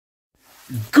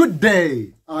Good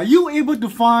day! Are you able to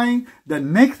find the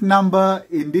next number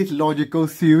in this logical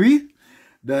series?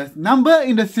 The number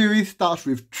in the series starts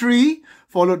with 3,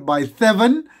 followed by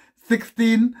 7,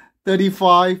 16,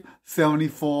 35,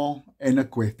 74, and a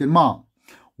question mark.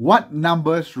 What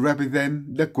numbers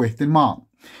represent the question mark?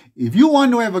 If you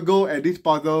want to have a go at this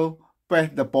puzzle, press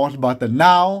the pause button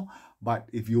now. But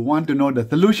if you want to know the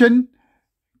solution,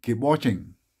 keep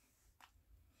watching.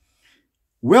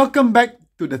 Welcome back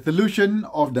to the solution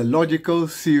of the logical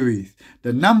series.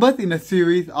 The numbers in the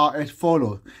series are as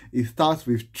follows. It starts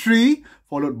with 3,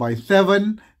 followed by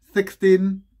 7,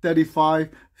 16, 35,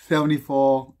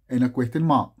 74, and a question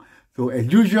mark. So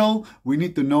as usual, we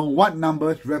need to know what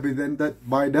numbers represented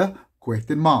by the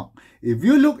question mark. If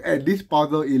you look at this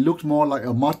puzzle, it looks more like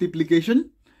a multiplication.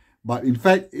 But in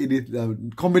fact, it is a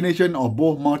combination of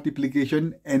both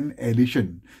multiplication and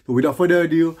addition. So without further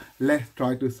ado, let's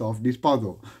try to solve this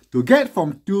puzzle. To get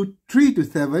from 3 to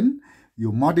 7,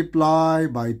 you multiply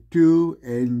by 2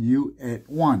 and you add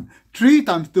 1. 3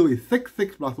 times 2 is 6,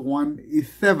 6 plus 1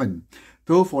 is 7.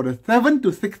 So for the 7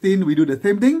 to 16, we do the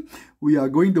same thing. We are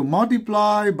going to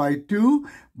multiply by 2,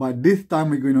 but this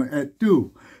time we're going to add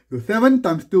 2. So 7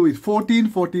 times 2 is 14,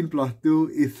 14 plus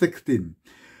 2 is 16.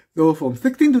 So from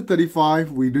 16 to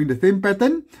 35, we're doing the same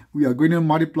pattern. We are going to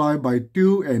multiply by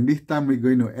 2 and this time we're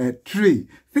going to add 3.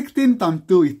 16 times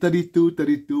 2 is 32.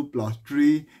 32 plus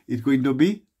 3 is going to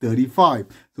be 35.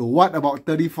 So what about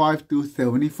 35 to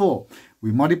 74?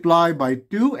 We multiply by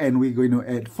 2 and we're going to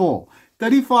add 4.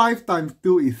 35 times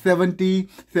 2 is 70.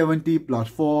 70 plus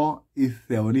 4 is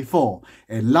 74.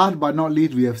 And last but not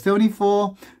least, we have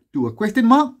 74 to a question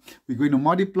mark. We're going to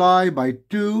multiply by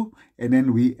 2 and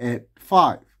then we add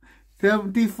 5.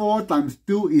 74 times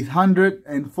 2 is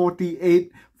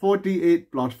 148.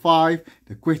 48 plus 5,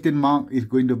 the question mark is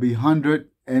going to be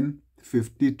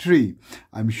 153.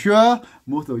 I'm sure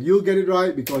most of you get it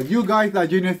right because you guys are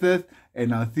geniuses,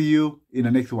 and I'll see you in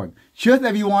the next one. Cheers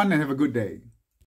everyone and have a good day.